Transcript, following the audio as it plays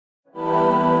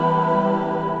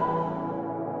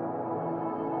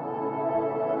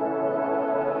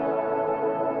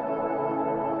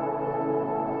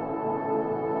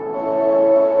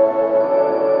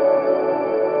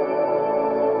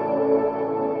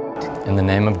In the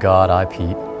name of God, I,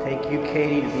 Pete, take you,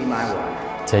 Katie, to be my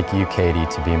wife. take you, Katie,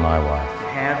 to be my wife. To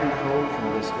have and hold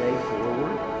from this day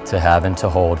forward. To have and to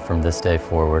hold from this day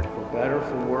forward. For better,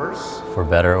 for worse. For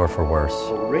better or for worse.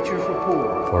 For richer, for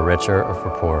poor. For richer or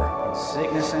for poor. In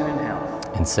sickness and in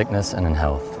health. In sickness and in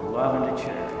health. To love and to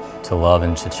cherish. To love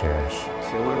and to cherish.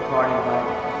 Till we're parted by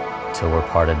death. Till we're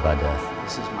parted by death.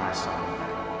 This is my solemn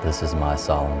vow. This is my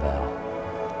solemn vow.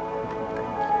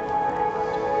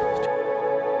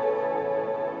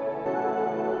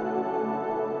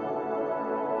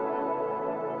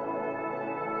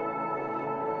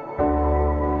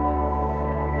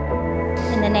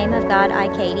 In the name of God, I,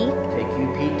 Katie, take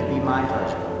you, Pete, to be my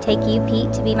husband. take you,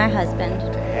 Pete, to be my husband.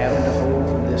 To have and to hold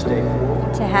from this day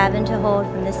forward. To have and to hold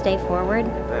from this day forward.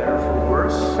 For better, for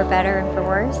worse. For better and for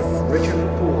worse. For richer,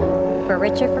 for poor. For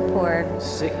richer, for poor. In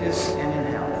sickness and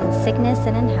in health. In sickness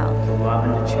and in health. To love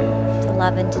and to cherish. To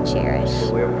love and to cherish.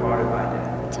 Till we're parted by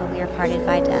death. Till we are parted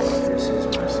by death. This is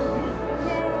my solemn vow.